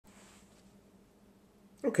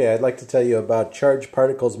Okay, I'd like to tell you about charged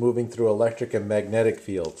particles moving through electric and magnetic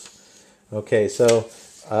fields. Okay, so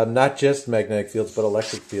not just magnetic fields, but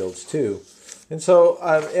electric fields too. And so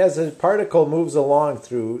as a particle moves along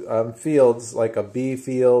through fields like a B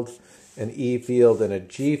field, an E field, and a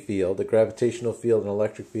G field, a gravitational field, an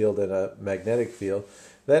electric field, and a magnetic field,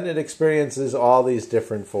 then it experiences all these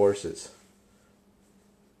different forces.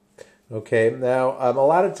 Okay, now a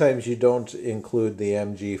lot of times you don't include the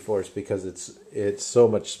mg force because it's so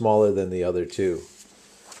much smaller than the other two.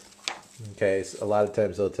 Okay, so a lot of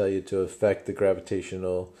times they'll tell you to affect the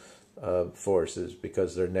gravitational forces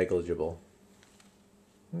because they're negligible.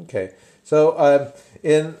 Okay, so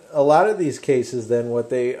in a lot of these cases, then what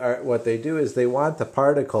they do is they want the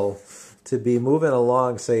particle to be moving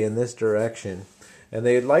along, say in this direction, and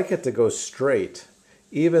they'd like it to go straight,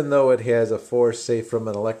 even though it has a force, say, from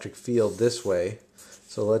an electric field this way.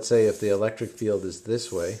 So let's say if the electric field is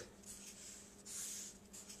this way,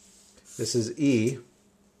 this is E,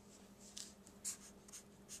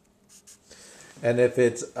 and if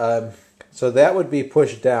it's, so that would be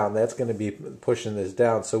pushed down, that's going to be pushing this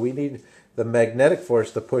down, so we need the magnetic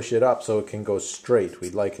force to push it up so it can go straight.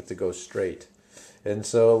 We'd like it to go straight. And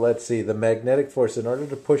so let's see, the magnetic force, in order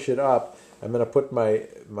to push it up, I'm going to put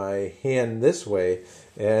my hand this way,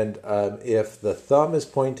 and if the thumb is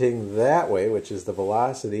pointing that way, which is the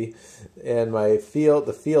velocity, and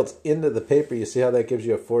the field's into the paper, you see how that gives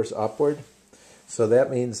you a force upward? So that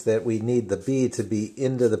means that we need the B to be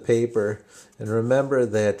into the paper. And remember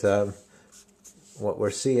that what we're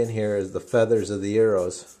seeing here is the feathers of the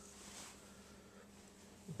arrows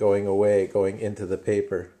going away, going into the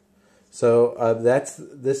paper. So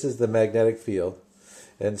this is the magnetic field.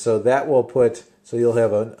 And so that will so you'll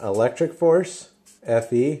have an electric force,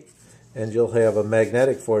 Fe, and you'll have a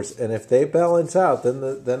magnetic force. And if they balance out, then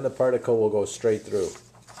the particle will go straight through.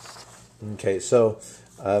 Okay, so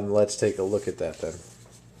let's take a look at that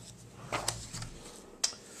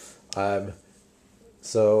then.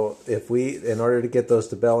 So if in order to get those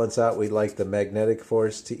to balance out, we'd like the magnetic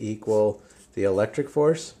force to equal the electric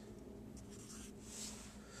force.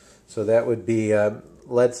 So that would be,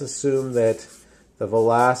 let's assume that the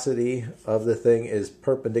velocity of the thing is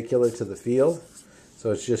perpendicular to the field.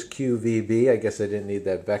 So it's just QVB. I guess I didn't need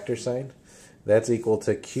that vector sign. That's equal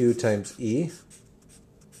to Q times E.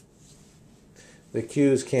 The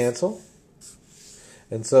Q's cancel.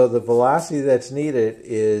 And so the velocity that's needed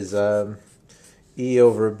is E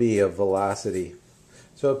over B of velocity.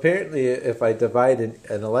 So apparently if I divide an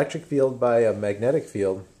electric field by a magnetic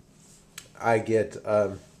field, I get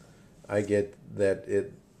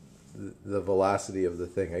the velocity of the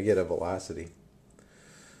thing. I get a velocity.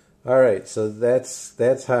 All right, so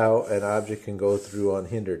that's how an object can go through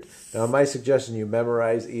unhindered. Now, am I suggesting you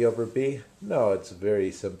memorize E over B? No, it's a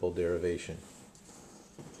very simple derivation.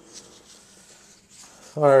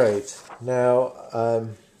 All right, now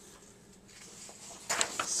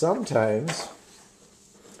sometimes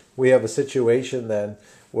we have a situation then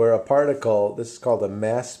where a particle, this is called a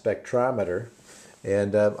mass spectrometer,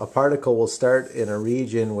 and a particle will start in a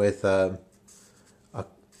region with, say,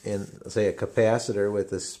 a capacitor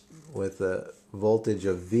with a voltage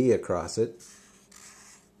of V across it,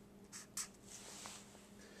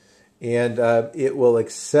 and it will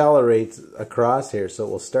accelerate across here. So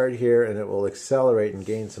it will start here, and it will accelerate and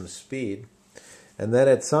gain some speed, and then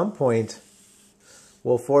at some point,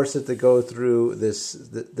 we'll force it to go through this.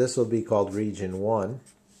 This will be called region 1.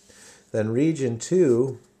 Then region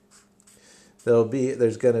 2.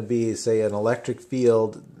 There's going to be, say, an electric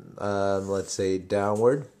field, let's say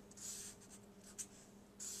downward.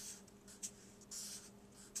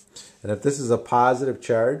 And if this is a positive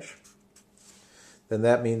charge, then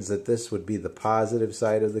that means that this would be the positive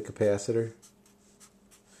side of the capacitor,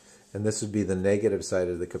 and this would be the negative side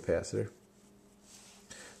of the capacitor.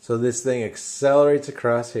 So this thing accelerates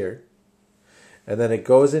across here, and then it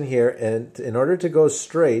goes in here, and in order to go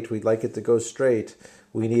straight, we'd like it to go straight,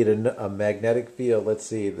 we need a magnetic field. Let's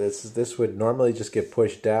see, this would normally just get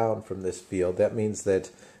pushed down from this field. That means that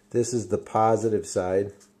this is the positive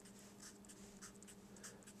side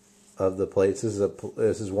of the plates.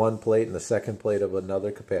 This is one plate and the second plate of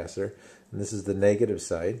another capacitor, and this is the negative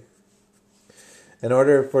side. In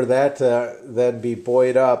order for that to then be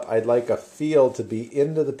buoyed up, I'd like a field to be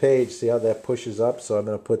into the page. See how that pushes up? So I'm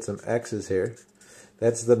going to put some X's here.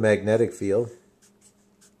 That's the magnetic field.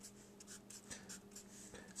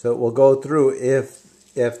 So it will go through if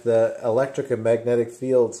the electric and magnetic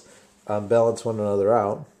fields balance one another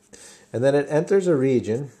out. And then it enters a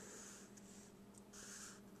region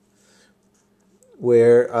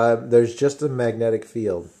where there's just a magnetic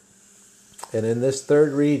field. And in this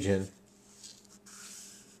third region,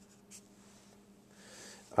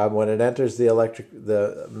 when it enters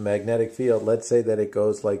the magnetic field, let's say that it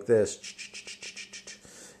goes like this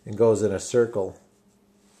and goes in a circle.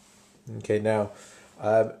 Okay, now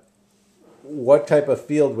what type of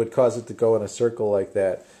field would cause it to go in a circle like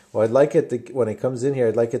that? Well, I'd like it to, when it comes in here,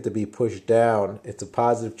 I'd like it to be pushed down. It's a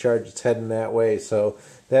positive charge, it's heading that way. So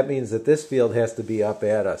that means that this field has to be up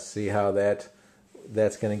at us. See how that's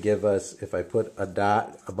going to give us, if I put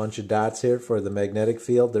a bunch of dots here for the magnetic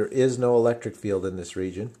field, there is no electric field in this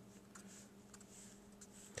region.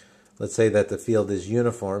 Let's say that the field is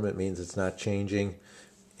uniform. It means it's not changing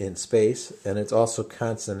in space, and it's also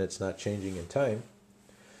constant. It's not changing in time.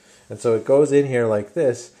 And so it goes in here like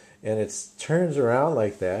this, and it turns around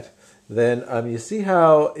like that. Then you see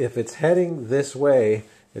how if it's heading this way,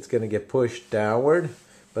 it's going to get pushed downward.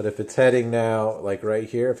 But if it's heading now, like right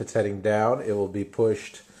here, if it's heading down, it will be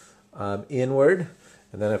pushed inward.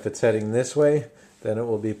 And then if it's heading this way, then it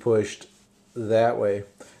will be pushed that way.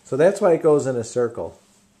 So that's why it goes in a circle.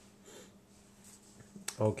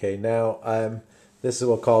 Okay, now this is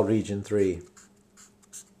what we'll call region 3.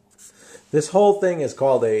 This whole thing is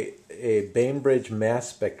called a Bainbridge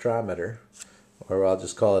mass spectrometer, or I'll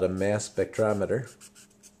just call it a mass spectrometer.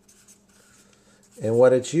 And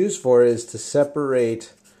what it's used for is to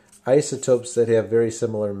separate isotopes that have very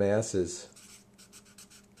similar masses.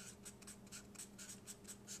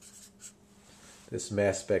 This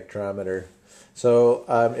mass spectrometer. So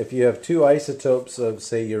if you have two isotopes of,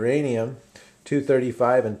 say, uranium,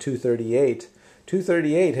 235 and 238,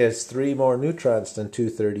 238 has 3 more neutrons than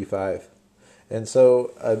 235. And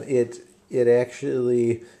so it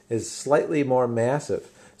actually is slightly more massive.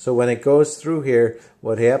 So when it goes through here,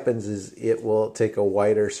 what happens is it will take a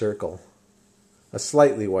wider circle, a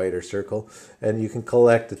slightly wider circle, and you can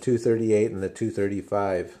collect the 238 and the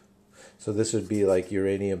 235. So this would be like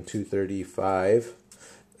uranium 235,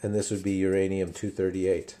 and this would be uranium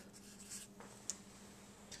 238.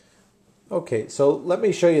 Okay, so let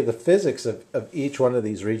me show you the physics of each one of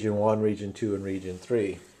these, region 1, region 2, and region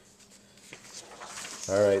 3.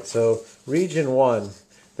 All right, so region 1,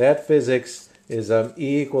 that physics is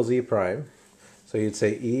E equals E prime. So you'd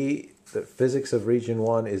say E, the physics of region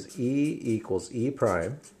 1 is E equals E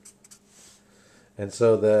prime. And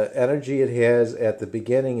so the energy it has at the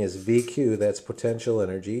beginning is VQ, that's potential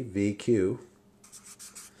energy, VQ.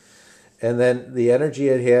 And then the energy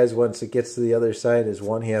it has once it gets to the other side is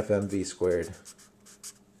 1/2 mv squared,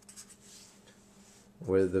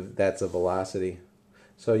 where that's a velocity.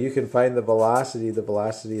 So you can find the velocity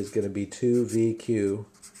is going to be 2VQ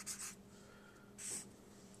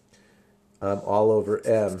all over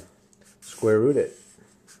m, square root it.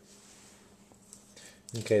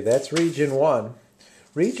 Okay, that's region 1.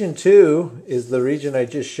 Region 2 is the region I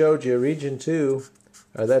just showed you. Region 2,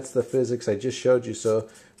 that's the physics I just showed you. So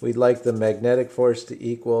we'd like the magnetic force to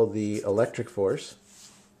equal the electric force.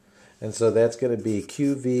 And so that's going to be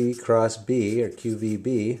QV cross B, or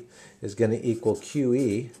QVB, is going to equal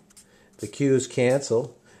QE. The Q's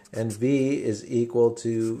cancel, and V is equal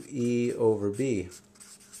to E over B.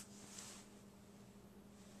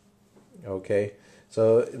 Okay,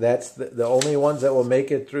 so that's the only ones that will make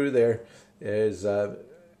it through there is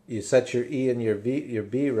you set your E and your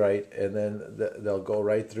B right, and then they'll go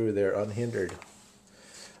right through there unhindered.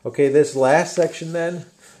 Okay, this last section then,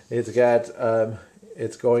 it's got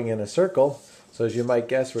it's going in a circle. So as you might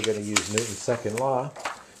guess, we're going to use Newton's second law.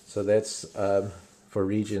 So that's for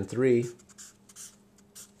region 3.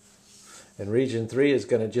 And region 3 is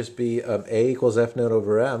going to just be A equals F naught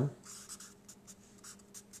over M.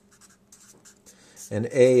 And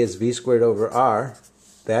A is V squared over R,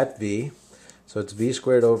 that V. So it's V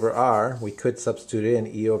squared over R. We could substitute in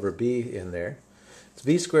E over B in there. It's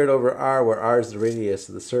V squared over R, where R is the radius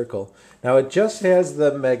of the circle. Now it just has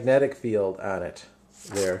the magnetic field on it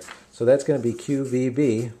there. So that's going to be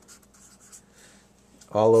QVB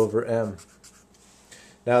all over M.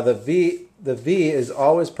 Now the V is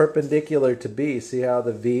always perpendicular to B. See how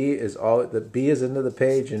the B is into the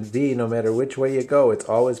page, and V, no matter which way you go, it's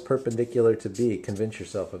always perpendicular to B. Convince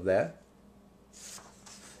yourself of that.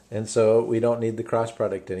 And so we don't need the cross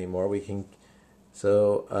product anymore. We can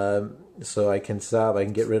so I can solve. I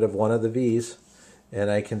can get rid of one of the V's,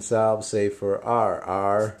 and I can solve, say, for R.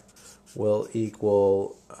 R will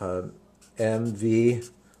equal MV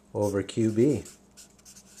over QB.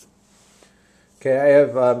 Okay, I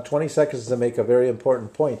have 20 seconds to make a very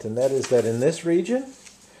important point, and that is that in this region,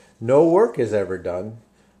 no work is ever done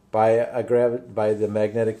by the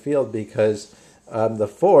magnetic field, because the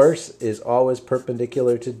force is always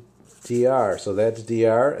perpendicular to dr. So that's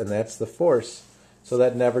dr, and that's the force. So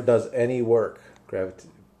that never does any work. Gravity.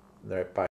 All right, bye.